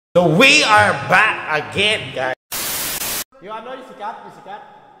So we are back again, guys. Yung ano, yung sikat? Yung sikat?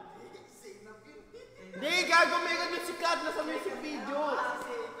 Hindi, gago, meron yung sikat na sa music video.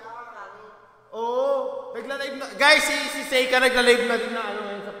 Oo, nagla-live na. Guys, si Seika nagla-live na rin na ano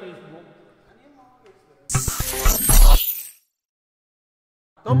ngayon sa Facebook.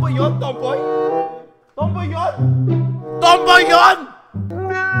 Tomboy yun? Tomboy? Tomboy yun? Tomboy yun?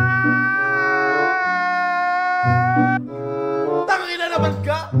 Tangina naman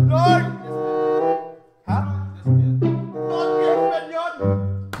ka, Lord! Ha? Don't girlfriend yun!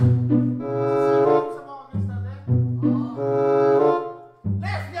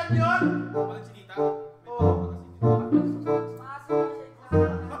 Lesbian yun!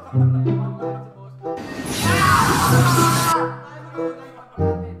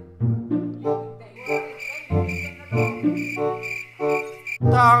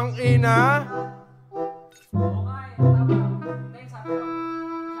 Tangina!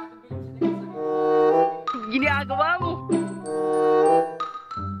 Ginagawa mo.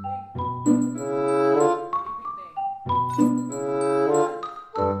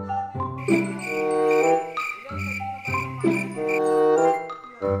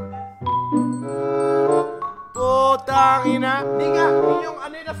 Putang ina. Di nga, yung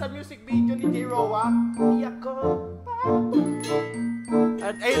ano na sa music video ni J. Roa. Iyak ko.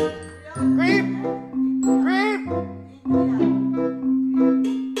 At ay, creep! Creep!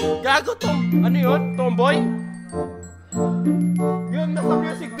 Gago to. Ano yun? Tomboy? Yun nasa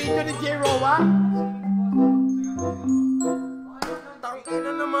music video ni J. Roa?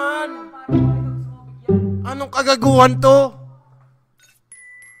 Tangina naman. Anong kagaguhan to?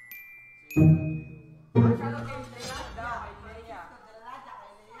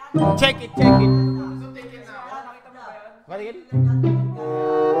 Check it, check it. Balikin?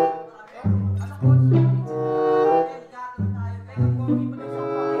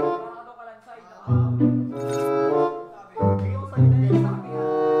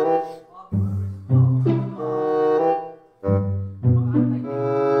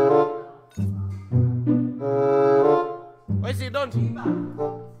 Wait, si Don.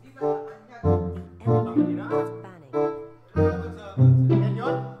 Yan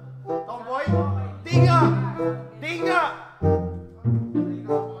yun? Tomboy? Tinga! Tinga!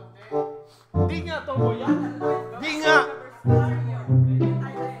 Tinga, tomboy yan? Tinga!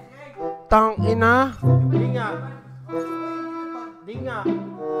 Tangina! Tinga! Tinga!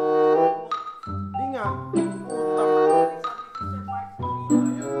 Tinga!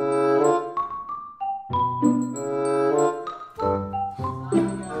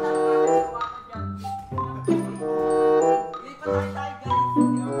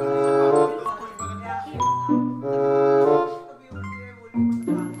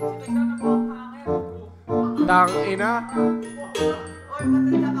 Tangina.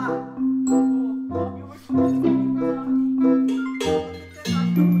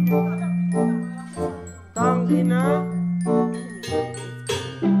 Tangina.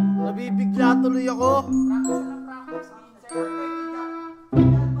 Nabibigla tuloy ako.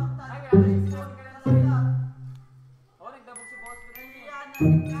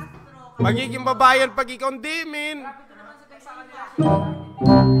 Magiging babayan pag ikaw dimin.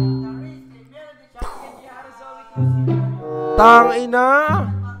 Tangina,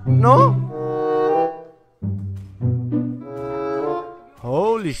 no?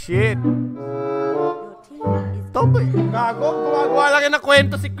 Holy shit. Tomboy, gago, gumagawa lang yan ng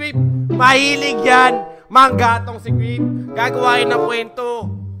kwento si Creep. Mahilig yan, manggatong si Creep. Gagawain ng kwento.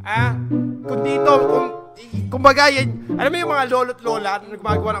 Ah, kung dito, kumbaga yan, alam mo yung mga lolo't lola na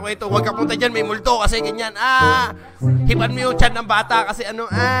gumagawa ng kwento, huwag ka punta dyan, may multo kasi ganyan. Ah, hipan mo yung tiyan ng bata kasi ano,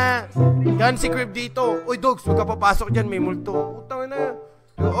 ah, yan si Crib dito. Uy, dogs, huwag ka papasok dyan, may multo. Utang na.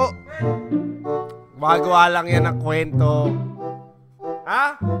 Oo. Gumagawa lang yan ng kwento.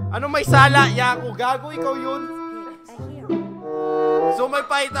 Ha? Ano may sala? Yaku, gago, ikaw yun. So may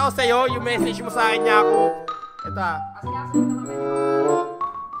pakita ko sa'yo, yung message mo sa akin, Yaku. Ito.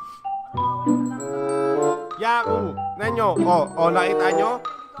 Yaku, nanyo. Oh, nakita nyo?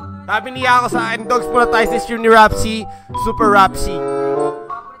 Sabi ni Yaku sa akin, dogs, muna tayo sa stream ni Rapsi, Super Rapsi.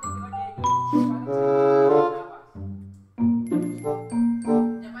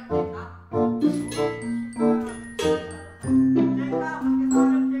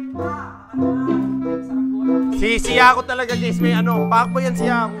 Si Yaku talaga, guys, may ano, pakbo yan si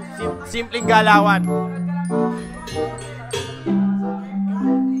Yaku. Simpleng galawan.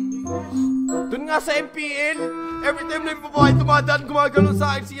 Doon nga sa MPL, every time na yung babae tumadaan, gumagano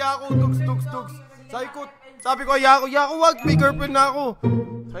sa akin si Yaku, tugs. Sabi ko, Yaku, wag, may girlfriend na ako.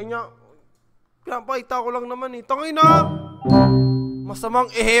 Sabi niya, pinapakita ko lang naman eh. Tangina!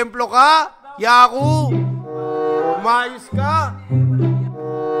 Masamang ehemplo ka! Yaku! Umayos ka!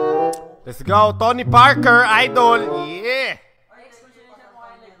 Let's go! Tony Parker, idol! Yeah!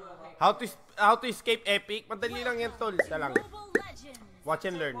 How to escape epic? Madali lang yan, tol. Isa lang. Watch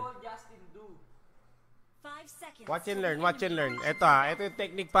and learn. Watch and learn, watch and learn. Ito ito yung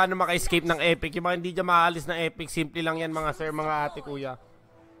technique paano maka-escape ng epic. Yung mga hindi dyan makaalis ng epic, simple lang yan mga sir, mga ate, kuya.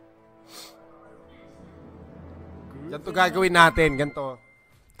 Ganito gagawin natin, ganito.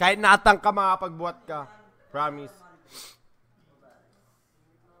 Kahit naatang ka, makapagbuhat ka. Promise.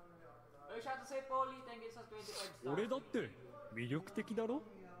 Shout out to Huli, thank you sa 25 stars. 俺だって魅力的だろ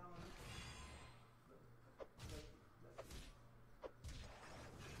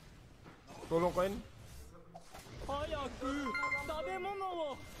Tulong ko yun. 早く食べ物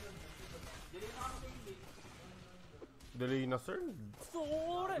を Dali na, sir. そ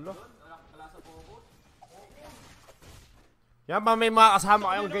れ Wala. Yan ba may mga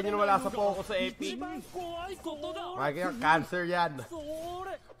kasama kayong ganyan wala sa focus sa AP? 一番怖いことだ Makikita, cancer yan. そ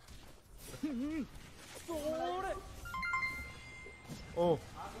れそれ Oh.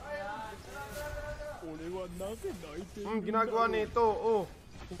 俺はなぜ泣いているんだ Ginagawa nito. Oh.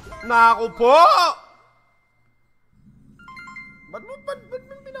 Naku po! Ba't mo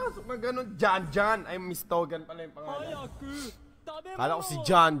pinasok na gano'n? Jan. Ay, Miss Togan pala yung pangalan. 早く食べ物 Kala ko si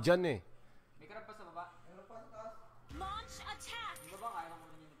Jan eh. May karap pa sa baba. Launch attack. Sa baba, kaya mo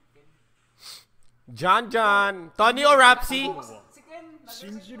rin yung Jan. Tony o Rapsy? Si Ken,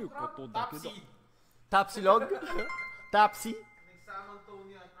 信じることだけだ Tapsilog? Tapsy?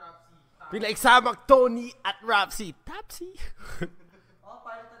 Pinaiksamang Tony at Rapsy. Tapsy?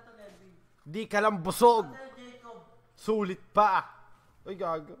 Di ka lang busog. Sulit pa. Ay,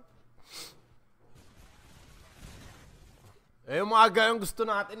 gago. Eh, umaga yung gusto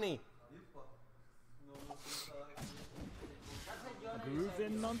natin eh. 偶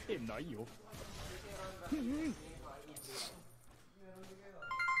然なんてないよ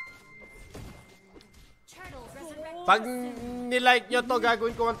Turtle resurrecting. Pag nilike nyo to,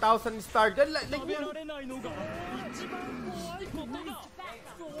 gagawin ko 1,000 star. Like 食 nyo べ yun. られないのが一番怖いことだ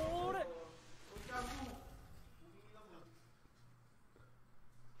それ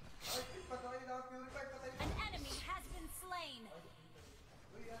An enemy has been slain.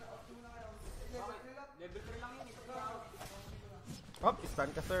 level 3 lang yun eh. Hop, stun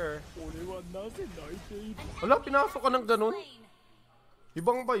ka, sir. 俺はなぜ泣いている Wala, pinasok ka ng ganun. Slain.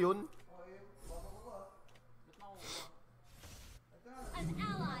 Ibang ba yun? An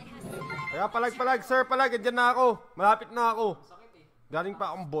ally has slain. Kaya palag, sir, palag. Andyan na ako. Malapit na ako. Galing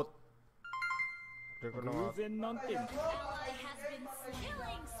pa akong bot. Clear ko na nga. 偶然なんて Ally has been slain.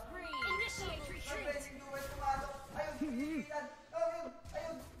 Killing spree. Initiate retreat.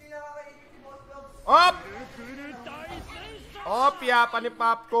 Op! Op, yapa ni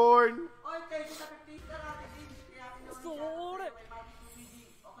popcorn. それ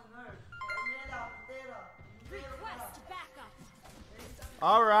Request backup.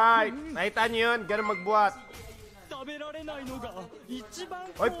 Alright. Nakita nyo yun. Ganun magbuhat. 食べられないのが一番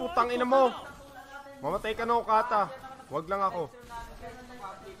Hoy, putang ina mo. Mamatay ka na, Okata. Wag lang ako.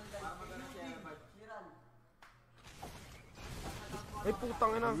 Ay,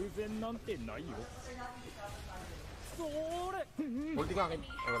 putang ina. 偶然なんてないよそれ Holding akin. Enemy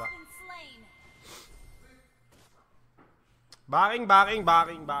Ay, wala. has been slain.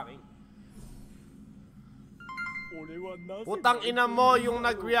 Backing. 俺はなぜ Putang ina mo yung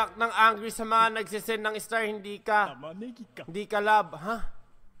nag-react ng angry sa mga nagsisend ng star. Hindi ka. 玉ねぎか Hindi ka love. Ha?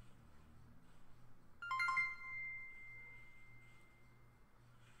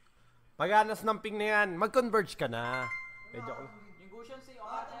 Paganas ng ping na yan. Mag-converge ka na. Medyo ko. Yung Gushion si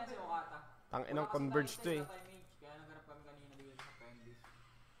Okata yan, si Okata. Tang inang converge to eh. Kaya naghanap kami kanina dito sa Pendis.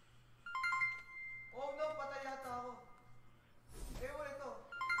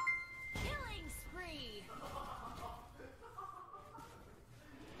 Killing spree.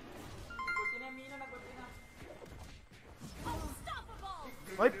 Gulti na yung Mina, nagulti na. Unstoppable.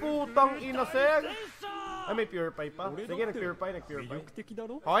 Ay, putang ina, sir. Ay, may purify pa. Sige, nag-purify. 魅力的だ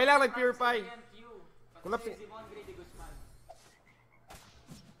ろ Okay lang, nag-purify. Q. Kulap Si Simon Grady Guzman.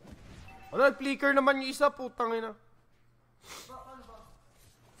 Wala, nag-flicker naman yung isa, putang ina.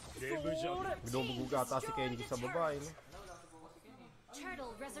 レブじゃん Binubuga ata si Kenji sa babae, no? Turtle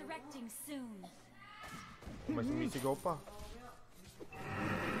resurrecting soon. May sumisigaw pa. 食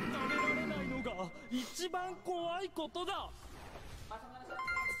べられないのが一番怖いことだ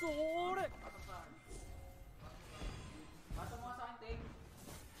それ Basta mo nga sa akin, Ting.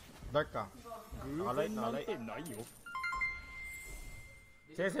 Dark ka. 偶 Alay, 然なん alay. てないよ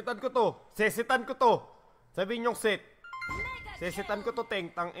Sesitan ko to. Sabihin yung set. Mega Sesetan ko to, Teng.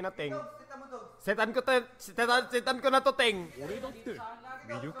 Tang ina, Teng. Setan ko to. Setan ko na to, Teng.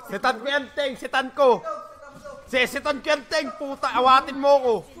 Setan ko yan, Teng. Setan ko. Sesetan ko yan, Teng. Puta, awatin mo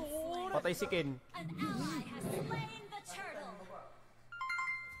ko. Patay si Ken. An ally has slain the turtle.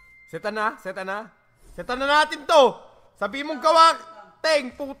 Setan na. Setan na. Setan na natin to. Sabi mong gawa,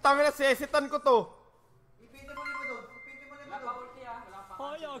 Teng. Putang na, sesetan ko to. Wala pa ulti ah. Wala pa.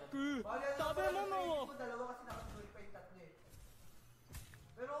 早く食べ物を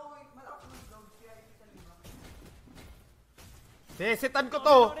Sesetan ko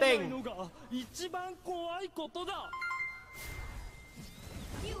to, 食べれない Teng. のが一番怖いことだ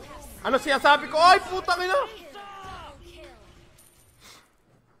You have Ano sinasabi ko? Ay, putang ina. double kill.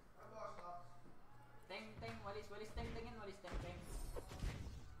 Teng, walis, tengin, walis, teng.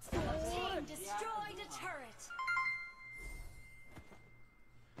 Your team destroyed a turret.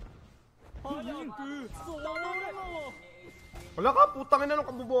 早く食べ物を Wala ka, putang ina nung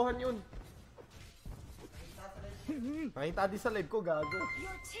kabubuhan yun. Nakita di sa live ko, gago.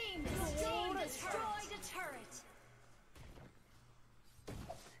 Your team destroyed a turret.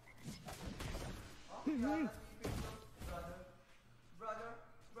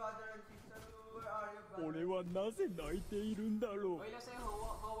 Brother and sister, where are you, brother? 俺はなぜ泣いているんだろ Oy, lang sa'yo,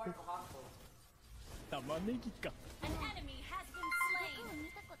 Howard Ocampo. う玉ねぎか An enemy has been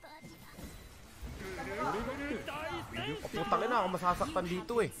slain. 大戦 Putang ina, ako masasaktan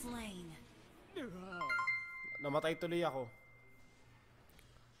dito eh. Slain. Namatay tuloy ako.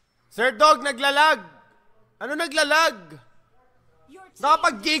 Sir Dog, naglalag! Ano naglalag? Your team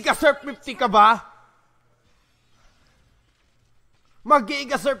Nakapag-giga Surf 50 ka ba?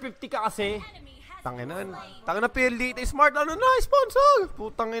 Mag-giga Surf 50 ka kasi? enemy has Tanginan. been slain. Tanginan PLDT Smart. Ano na, sponsor?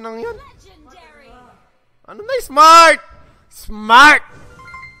 Putang inang yan. Legendary. Ano na, Smart? Smart!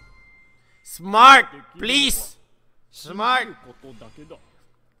 Smart! Please! Smart! ことだけだ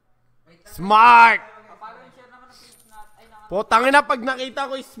Smart! Paano yung share naman ng page na, ay naka, Putang ina, pag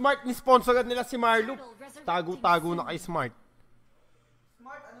nakita ko yung Smart, ni-sponsoran nila si Marlo. Tago-tago na kay Smart.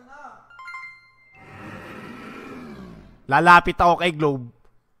 Smart, ano na? Lalapit ako kay Globe.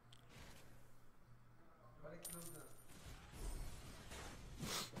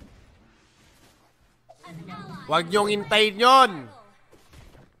 An ally Huwag niyong hintayin yun!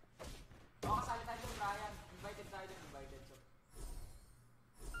 baka kasali tayo yung Brian. Invited tayo dun, invited. So,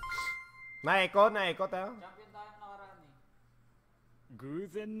 Na-echo tayo. champion tayo ng nakaraan eh. 偶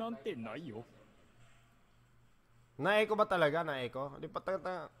然なんてないよ Na-echo ba talaga? Na-echo? Di pa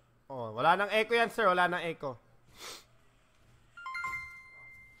tayo. Oh, wala nang echo yan, sir. Wala nang echo.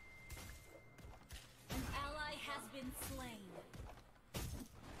 An ally has been slain.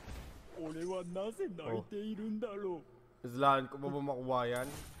 俺はなぜ泣いているんだろう Islahan ko ba makuha yan?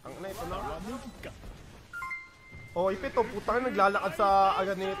 Ang na, ito na. 玉ねぎか Oh, ipit oh. Putang ina, naglalakad sa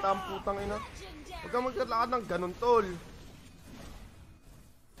aganeta. Ang putang ina. Legendary. Huwag kang maglalakad ng ganun, tol.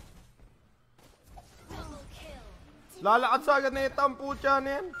 Double kill. Lalakad sa aganeta. Ang putya na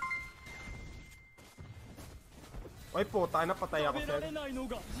yan. Ay, puta na, patay 食 ako, べら sir. れないの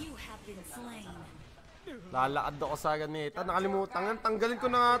が You have been slain. Lalakad ako sa aganeta. Nakalimutan yan. Tanggalin ko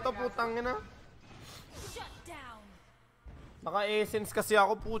na nga to, putang ina. Shut down. Naka-essence kasi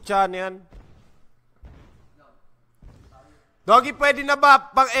ako, putya na yan. Doggy, pwede na ba?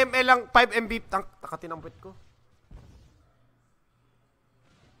 Pang ML lang, 5 MB. Nakatinampit ko.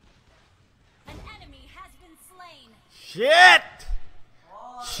 An enemy has been slain. Shit!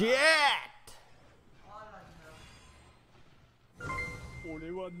 Shit! 俺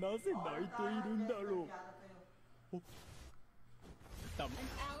はなぜ泣いているんだろうお玉 An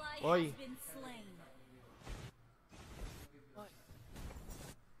ally Oi. has been slain.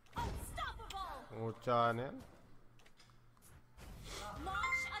 Unstoppable. Putya na yan.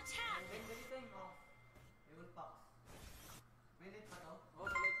 Launch attack. Oh,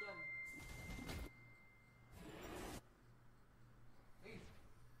 ulit yan.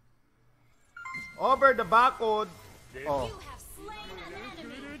 Over the backwood. Oh. You have slain an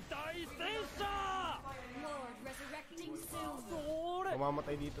enemy. 大戦車 Lord resurrecting soon. それ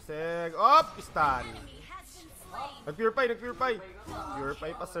Mamamatay dito, Seg. Op! Pistan. Enemy has been slain. Nag-purify, nag-purify.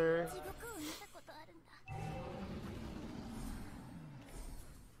 Purify pa, sir.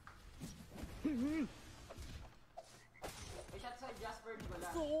 May shot sa Jasper, di wala.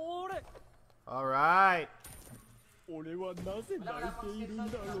 それ Alright. 俺はなぜ泣いているん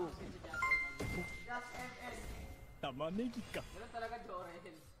だろう 玉ねぎか Ganun talaga, Jorel.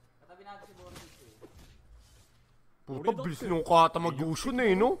 Katabi natin si Boris eh. Puta, bilis nung kata mag-gusion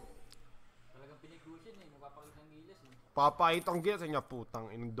eh, no? Talagang pinigusin eh. Magpapakita ng gilas eh. Papait ang gila sa niya, putang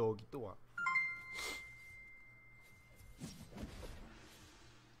inang doggy to, ah.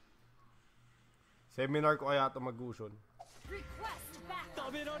 Seminar ko kaya ito mag-gusion. Request backup.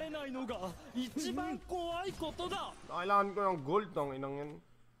 食べられないのが一番怖いことだ。 Kailangan ko ng gold ng inang yan.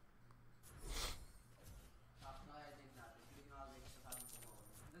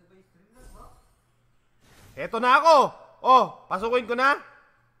 Eto na ako! Oh, pasukin ko na?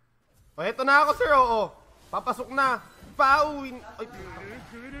 Oh, eto na ako, sir, oh. Papasok na. Pauwin. Ay,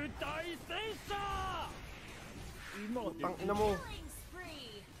 ぐるぐる大戦車。今で putang ina mo. Killing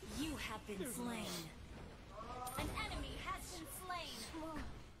spree. You have been slain. An enemy has been slain.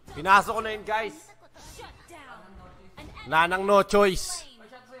 Pinasok ko na yun, guys. Shut down. An enemy Nanang no choice. slain. May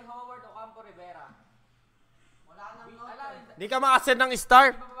shot sa'yo, Howard Ocampo Rivera. Wala nang note. Ala, Di ka makasend ng star.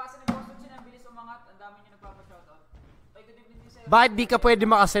 mababasa ni Boss Lucci, ang bilis umangat. Ang dami niyo nagpapa-shoutout. Ay, good evening din sa'yo. Bakit di ka pwede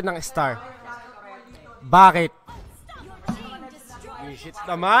makasend ng star? Bakit? Your team destroyed. Shit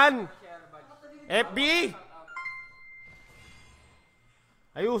naman. FB!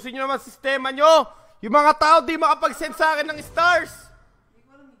 Ayusin nyo naman sistema nyo. Yung mga tao di makapag-send sa akin ng stars.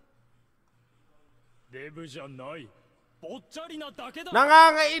 デブじゃない。ぽっちゃりなだけだ。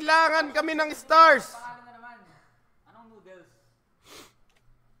 Nangangailangan kami ng stars. Pangalan na naman. Anong noodles?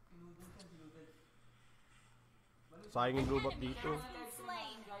 Sayang yung blue buff dito.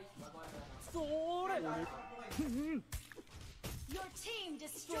 Slain. それ。 Your team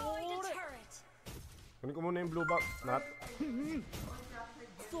destroyed a turret. Kunin ko muna yung blue buff. Not.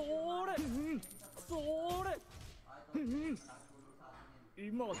 それ。それ。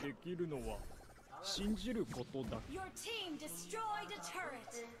今できるのは信じることだ。 Your team destroyed a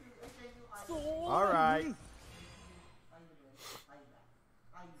turret. それ。 Alright.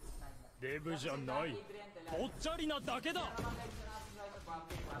 デブじゃない。ぽっちゃりなだけだ。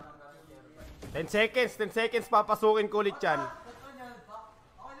 10 seconds. 10 seconds. Papasukin ko ulit yan.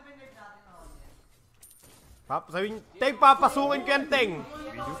 Sabihin, Teng, papasukin ko yan, Teng.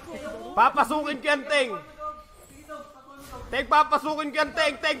 Papasukin ko yan, Teng. Teng, papasukin ko yan,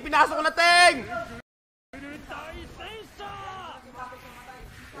 Teng. Teng, pinasok ko na, Teng. 大戦車。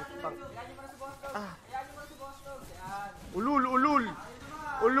 Ulul, ulul.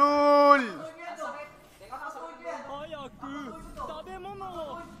 Ulul. 早く食べ物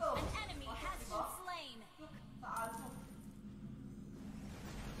を。 An enemy has been slain.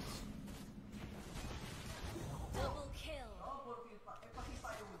 Double kill.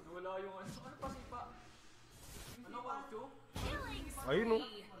 Wala yung ano. Ano pa sipa? Ano ba? Killing Ayun, oh.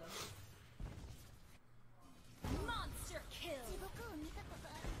 spree. Monster kill.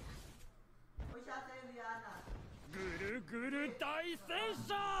 ぐるぐる大戦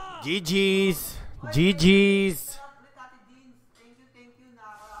車。 GG's. GG's.